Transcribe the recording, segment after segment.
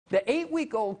The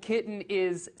 8-week-old kitten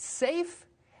is safe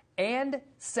and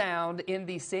sound in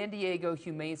the San Diego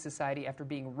Humane Society after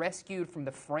being rescued from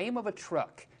the frame of a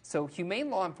truck. So humane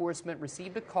law enforcement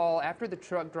received a call after the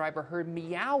truck driver heard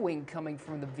meowing coming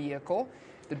from the vehicle.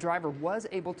 The driver was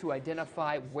able to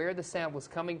identify where the sound was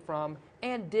coming from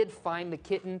and did find the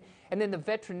kitten. And then the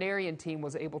veterinarian team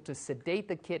was able to sedate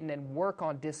the kitten and work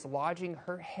on dislodging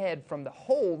her head from the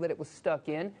hole that it was stuck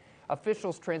in.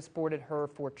 Officials transported her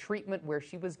for treatment where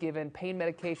she was given pain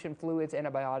medication, fluids,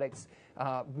 antibiotics,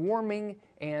 warming,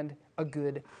 and a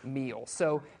good meal.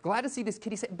 So glad to see this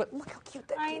kitty safe, but look how cute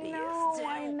that kitty is.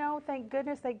 I know. Thank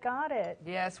goodness they got it.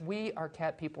 Yes, we are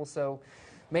cat people, so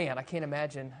man, I can't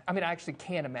imagine. I mean, I actually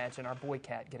can't imagine our boy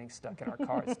cat getting stuck in our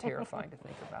car. It's terrifying to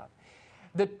think about.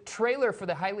 The trailer for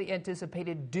the highly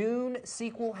anticipated Dune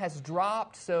sequel has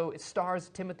dropped, so it stars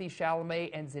Timothée Chalamet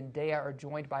and Zendaya are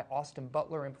joined by Austin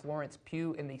Butler and Florence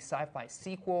Pugh in the sci-fi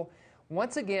sequel.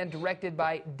 Once again, directed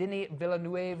by Denis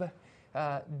Villeneuve,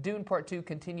 Dune Part 2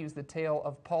 continues the tale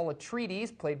of Paul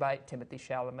Atreides, played by Timothée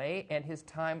Chalamet, and his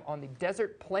time on the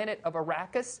desert planet of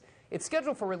Arrakis. It's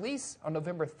scheduled for release on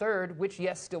November 3rd, which,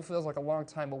 yes, still feels like a long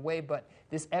time away, but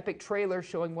this epic trailer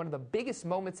showing one of the biggest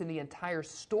moments in the entire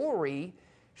story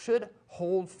should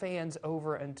hold fans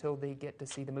over until they get to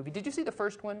see the movie. Did you see the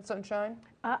first one, Sunshine?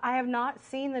 I have not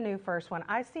seen the new first one.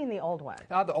 I've seen the old one.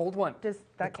 Ah, the old one. Does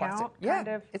that count? Yeah, kind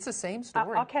of? It's the same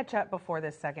story. I'll catch up before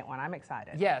this second one. I'm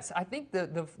excited. Yes, I think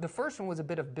the first one was a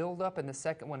bit of build-up, and the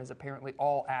second one is apparently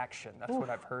all action. That's what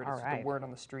I've heard. The word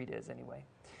on the street is, anyway.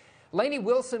 Lainey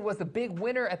Wilson was the big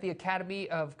winner at the Academy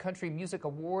of Country Music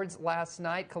Awards last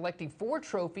night, collecting 4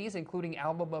 trophies, including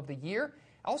Album of the Year.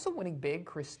 Also winning big,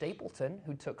 Chris Stapleton,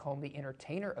 who took home the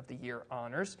Entertainer of the Year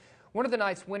honors. One of the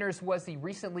night's winners was the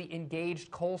recently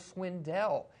engaged Cole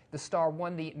Swindell. The star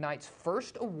won the night's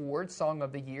first award, Song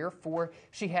of the Year, for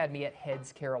She Had Me at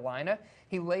Heads, Carolina.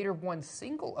 He later won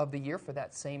Single of the Year for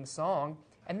that same song.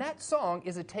 And that song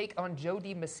is a take on Joe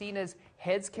D. Messina's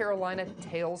Heads, Carolina,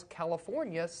 Tails,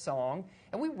 California song.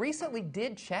 And we recently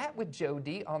did chat with Joe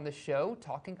D. on the show,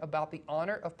 talking about the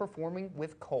honor of performing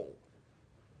with Cole.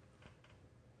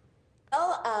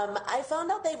 Well, I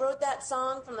found out they wrote that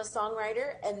song from the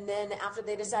songwriter, and then after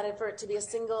they decided for it to be a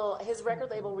single, his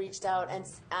record label reached out and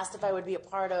asked if I would be a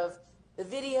part of the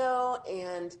video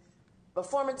and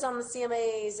performance on the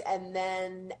CMAs, and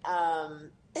then oh,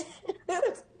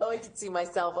 I can see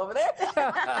myself over there.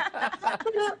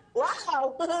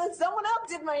 Wow, someone else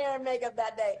did my hair and makeup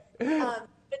that day.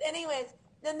 But anyways,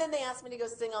 and then they asked me to go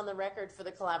sing on the record for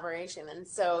the collaboration, and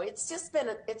so it's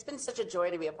been such a joy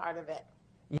to be a part of it.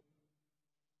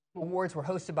 Awards were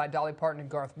hosted by Dolly Parton and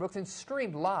Garth Brooks and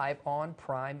streamed live on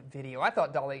Prime Video. I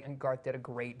thought Dolly and Garth did a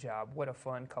great job. What a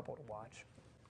fun couple to watch.